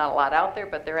interesting. There's not a lot out there,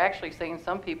 but they're actually saying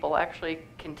some people actually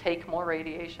can take more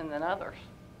radiation than others.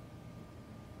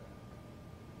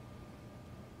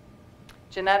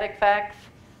 Genetic facts,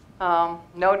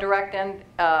 no direct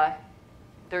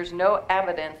there's no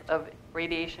evidence of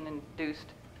radiation-induced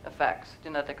effects,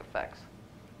 genetic effects.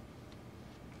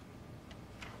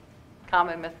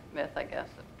 Common myth, I guess,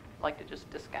 I'd like to just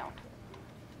discount.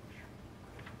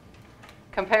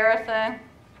 Comparison.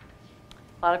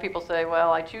 A lot of people say,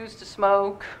 well, I choose to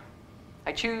smoke,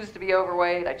 I choose to be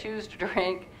overweight, I choose to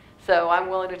drink, so I'm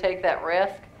willing to take that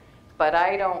risk, but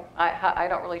I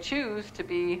don't really choose to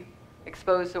be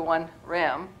exposed to 1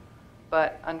 rem,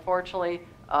 but unfortunately,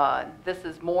 this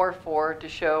is more to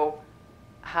show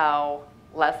how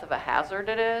less of a hazard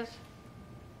it is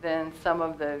than some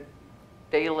of the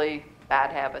daily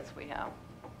bad habits we have.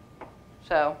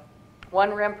 So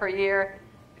 1 rem per year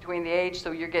between the age,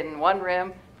 so you're getting 1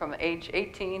 rem from age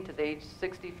 18 to the age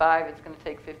 65, it's going to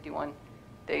take 51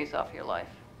 days off your life.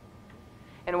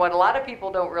 And what a lot of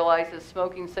people don't realize is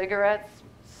smoking cigarettes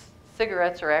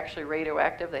are actually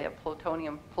radioactive. They have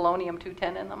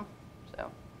polonium-210 in them.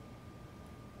 So,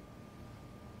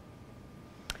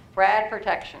 rad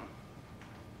protection.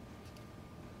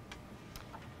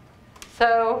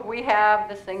 So we have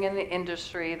this thing in the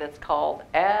industry that's called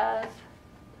as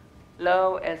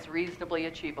low as reasonably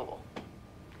achievable.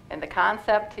 And the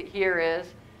concept here is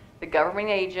the government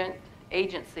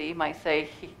agency might say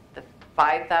the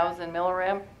 5,000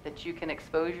 millirem that you can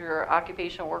expose your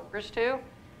occupational workers to.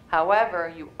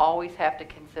 However, you always have to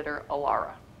consider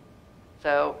ALARA.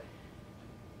 So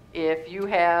if you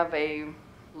have a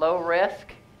low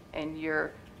risk and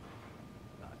you're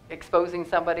exposing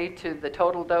somebody to the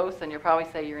total dose, then you'll probably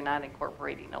say you're not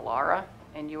incorporating ALARA,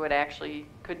 and you would actually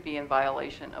could be in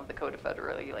violation of the Code of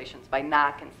Federal Regulations by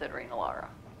not considering ALARA.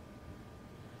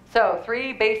 So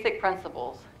 3 basic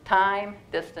principles: time,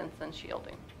 distance, and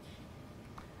shielding.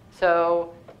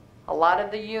 So a lot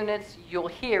of the units you'll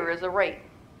hear is a rate.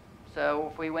 So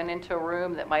if we went into a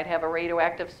room that might have a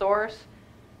radioactive source,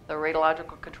 the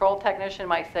radiological control technician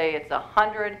might say it's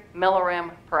 100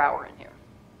 millirem per hour in here.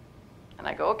 And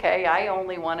I go, okay, I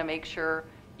only want to make sure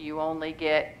you only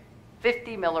get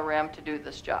 50 millirem to do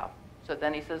this job. So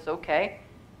then he says, okay,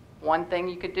 one thing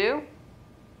you could do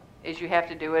is you have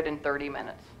to do it in 30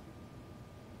 minutes.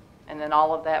 And then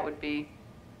all of that would be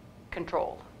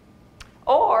controlled.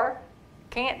 Or,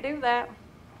 can't do that.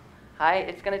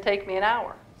 It's going to take me an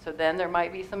hour. So then there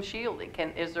might be some shielding.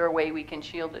 Is there a way we can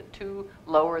shield it to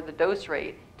lower the dose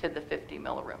rate to the 50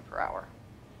 millirem per hour?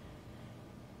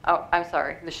 Oh, I'm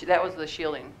sorry. That was the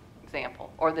shielding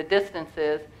example. Or the distance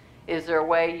is there a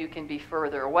way you can be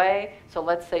further away? So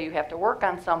let's say you have to work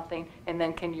on something, and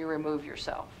then can you remove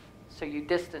yourself? So you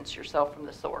distance yourself from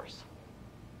the source.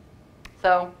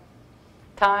 So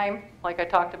time, like I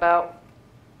talked about,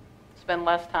 spend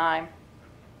less time,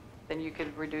 then you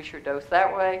could reduce your dose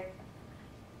that way.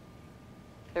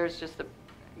 There's just an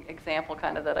example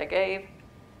kind of that I gave.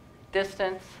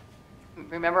 Distance,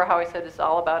 remember how I said it's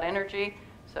all about energy?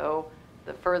 So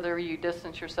the further you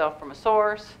distance yourself from a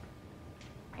source,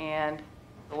 and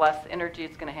the less energy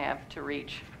it's going to have to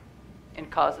reach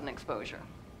and cause an exposure.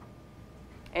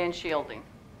 And shielding.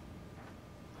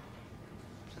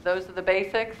 So those are the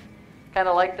basics, kind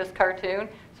of like this cartoon.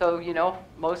 So, you know,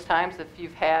 most times if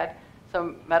you've had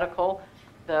some medical,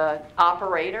 the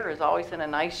operator is always in a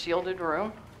nice shielded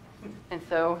room, and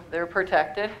so they're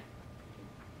protected.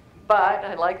 But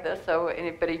I like this,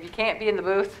 but if you can't be in the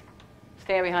booth,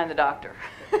 stand behind the doctor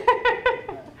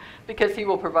because he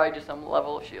will provide you some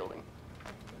level of shielding.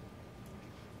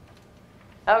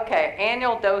 Okay,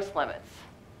 annual dose limits.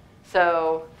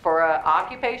 So for an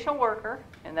occupational worker,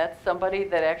 and that's somebody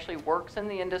that actually works in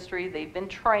the industry, they've been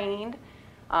trained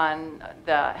on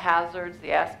the hazards,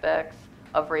 the aspects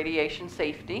of radiation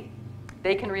safety,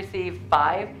 they can receive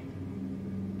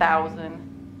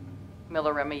 5,000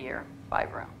 millirem a year,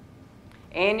 5 rem.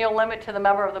 Annual limit to the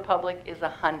member of the public is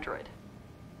 100.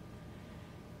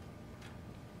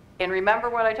 And remember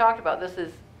what I talked about, this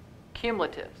is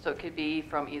cumulative, so it could be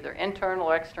from either internal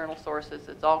or external sources.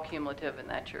 It's all cumulative, and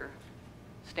that's your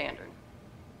standard.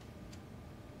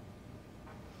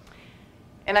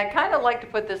 And I kind of like to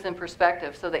put this in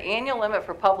perspective. So the annual limit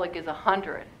for public is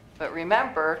 100, but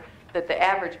remember that the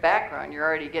average background, you're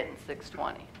already getting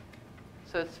 620.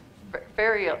 So it's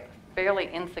fairly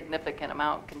insignificant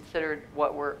amount considered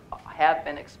what we have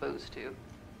been exposed to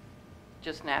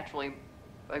just naturally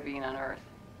by being on Earth.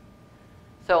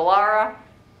 So LARA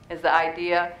is the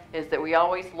idea is that we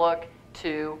always look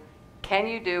to, can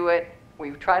you do it?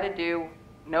 We try to do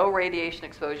no radiation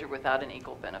exposure without an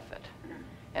equal benefit.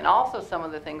 And also some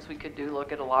of the things we could do,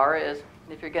 look at LARA, is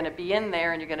if you're going to be in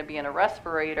there and you're going to be in a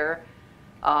respirator,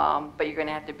 but you're going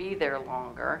to have to be there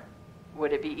longer,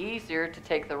 would it be easier to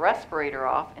take the respirator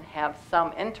off and have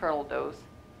some internal dose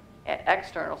at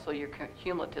external so your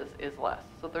cumulative is less?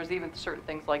 So there's even certain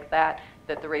things like that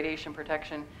that the radiation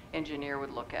protection engineer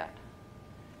would look at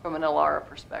from an LARA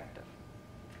perspective.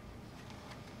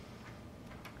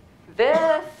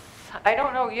 This, I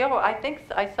don't know, I think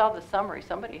I saw the summary.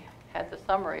 Somebody had the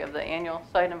summary of the annual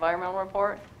site environmental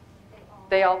report.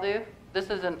 They all do? This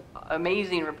is an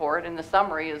amazing report, and the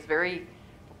summary is very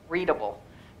readable.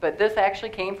 But this actually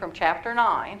came from Chapter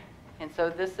 9, and so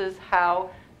this is how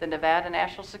the Nevada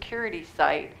National Security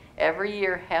Site every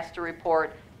year has to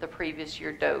report the previous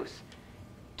year dose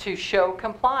to show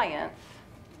compliance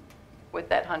with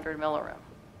that 100 millirem.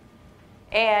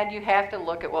 And you have to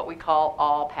look at what we call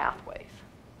all pathways.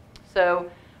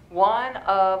 So one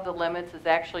of the limits is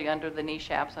actually under the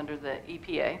NSSAB, under the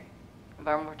EPA,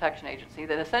 Environmental Protection Agency,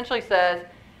 that essentially says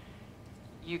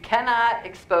you cannot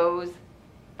expose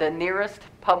the nearest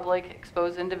public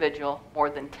exposed individual more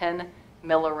than 10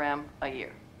 millirem a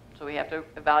year. So we have to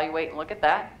evaluate and look at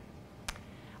that.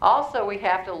 Also, we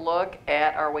have to look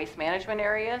at our waste management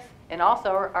areas and also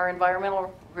our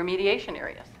environmental remediation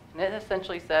areas. And it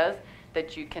essentially says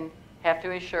that you have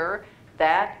to ensure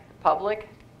that the public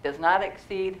does not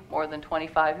exceed more than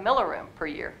 25 millirem per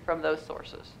year from those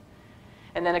sources.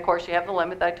 And then, of course, you have the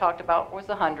limit that I talked about was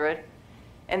 100.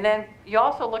 And then you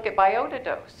also look at biota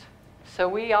dose. So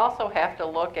we also have to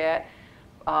look at,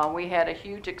 we had a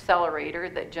huge accelerator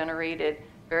that generated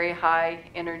very high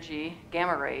energy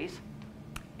gamma rays,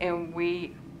 and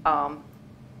we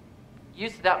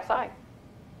used it outside.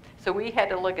 So we had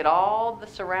to look at all the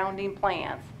surrounding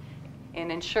plants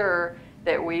and ensure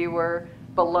that we were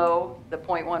below the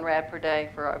 0.1 rad per day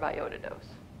for our biota dose.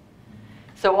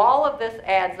 So all of this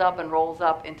adds up and rolls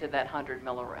up into that 100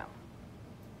 millirem.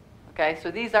 Okay, so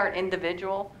these aren't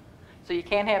individual. So you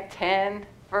can't have 10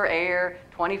 for air,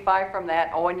 25 from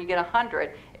that. Oh, when you get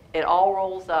 100, it all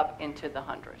rolls up into the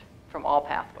 100 from all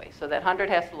pathways. So that 100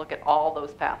 has to look at all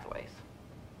those pathways.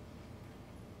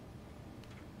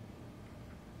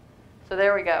 So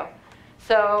there we go.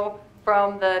 So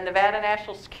from the Nevada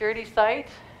National Security Site,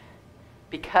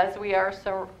 because we are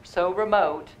so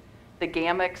remote, the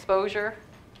gamma exposure,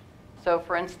 so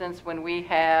for instance, when we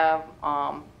have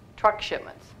truck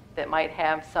shipments that might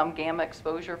have some gamma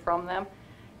exposure from them,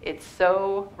 it's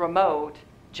so remote,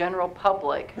 general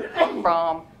public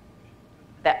from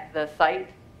the site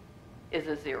is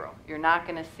a 0. You're not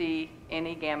going to see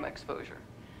any gamma exposure.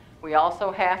 We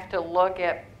also have to look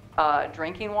at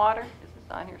drinking water. Is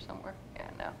this on here somewhere? Yeah,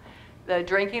 no. The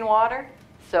drinking water,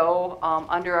 so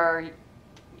under our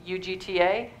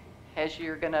UGTA, as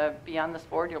you're going to be on this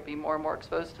board, you'll be more and more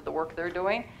exposed to the work they're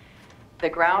doing. The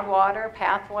groundwater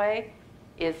pathway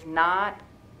is not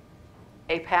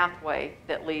a pathway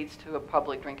that leads to a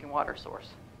public drinking water source.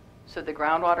 So the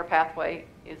groundwater pathway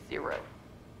is 0.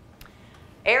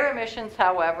 Air emissions,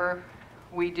 however,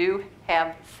 we do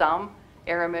have some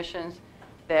air emissions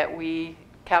that we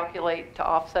calculate to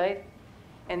offsite.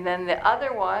 And then the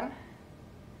other one,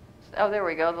 oh, there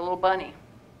we go, the little bunny.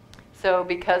 So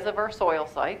because of our soil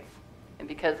sites and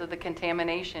because of the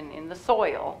contamination in the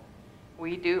soil,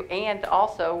 we do, and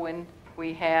also when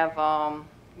we have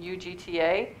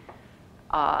UGTA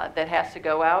that has to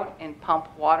go out and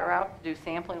pump water out to do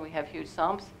sampling, we have huge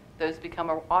sumps, those become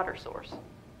a water source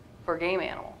for game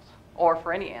animals, or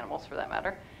for any animals for that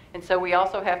matter. And so we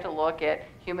also have to look at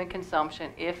human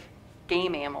consumption if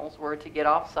game animals were to get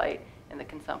off site and the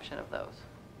consumption of those.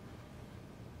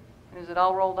 Is it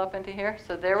all rolled up into here?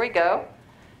 So there we go.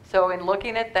 So in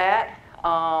looking at that,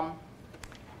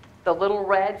 the little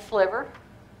red sliver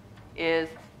is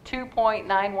 2.91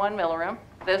 millirem.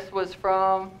 This was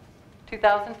from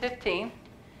 2015.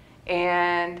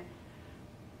 And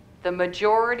the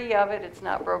majority of it, it's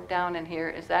not broke down in here,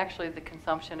 is actually the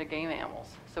consumption of game animals.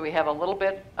 So we have a little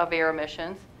bit of air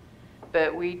emissions,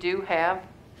 but we do have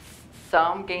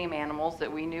some game animals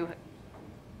that we knew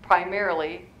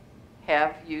primarily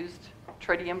have used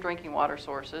tritium drinking water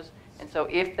sources. And so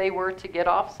if they were to get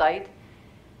off site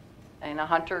and a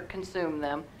hunter consumed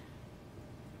them,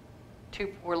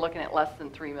 we're looking at less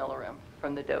than 3 millirem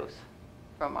from the dose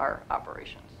from our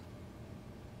operations.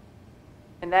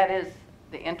 And that is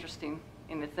the interesting,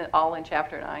 and it's all in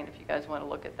Chapter 9 if you guys want to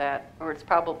look at that, or it's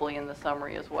probably in the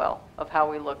summary as well of how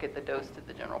we look at the dose to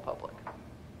the general public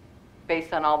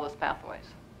based on all those pathways.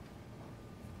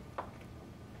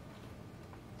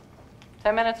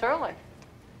 10 minutes early.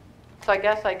 So I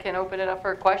guess I can open it up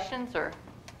for questions, or?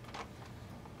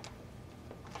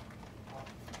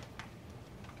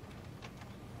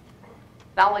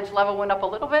 Knowledge level went up a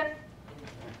little bit.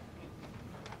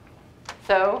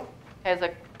 So as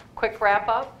a quick wrap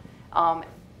up, on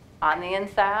the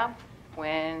NSSAB,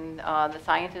 when the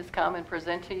scientists come and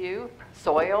present to you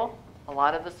soil, a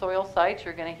lot of the soil sites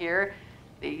you're going to hear,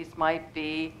 these might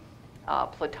be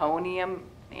plutonium,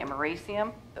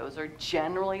 americium. Those are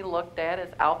generally looked at as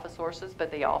alpha sources,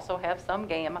 but they also have some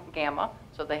gamma,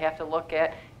 so they have to look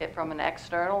at it from an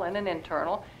external and an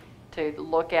internal to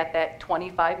look at that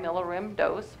 25 millirem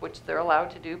dose, which they're allowed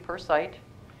to do per site.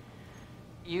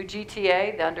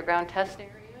 UGTA, the underground test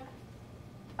area,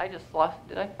 I just lost,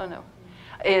 did I? Oh no.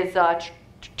 Is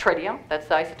tritium, that's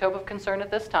the isotope of concern at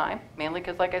this time, mainly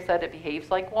because, like I said, it behaves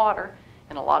like water,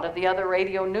 and a lot of the other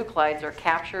radionuclides are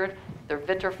captured, they're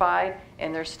vitrified,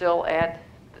 and they're still at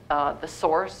the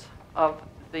source of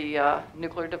the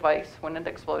nuclear device when it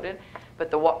exploded. But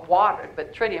the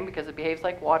but tritium, because it behaves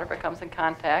like water, if it comes in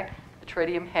contact, the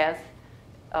tritium has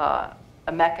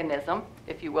a mechanism,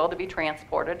 if you will, to be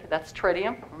transported. That's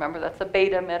tritium. Remember, that's a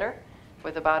beta emitter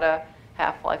with about a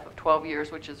half-life of 12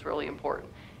 years, which is really important.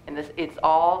 And it's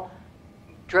all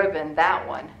driven, that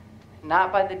one,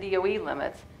 not by the DOE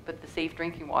limits, but the Safe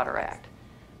Drinking Water Act,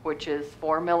 which is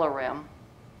 4 millirem,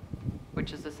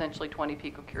 which is essentially 20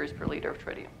 picocuries per liter of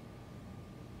tritium.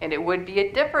 And it would be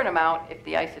a different amount if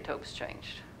the isotopes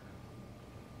changed.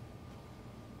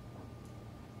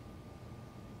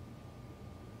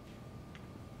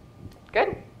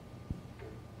 Good.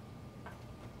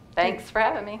 Thanks for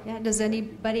having me. Yeah, does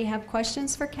anybody have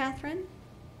questions for Catherine?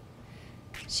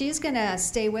 She's going to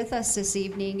stay with us this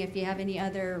evening if you have any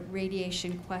other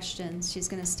radiation questions. She's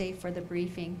going to stay for the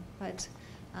briefing. But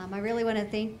I really want to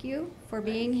thank you for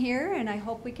being here, and I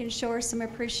hope we can show her some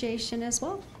appreciation as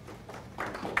well.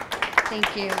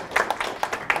 Thank you.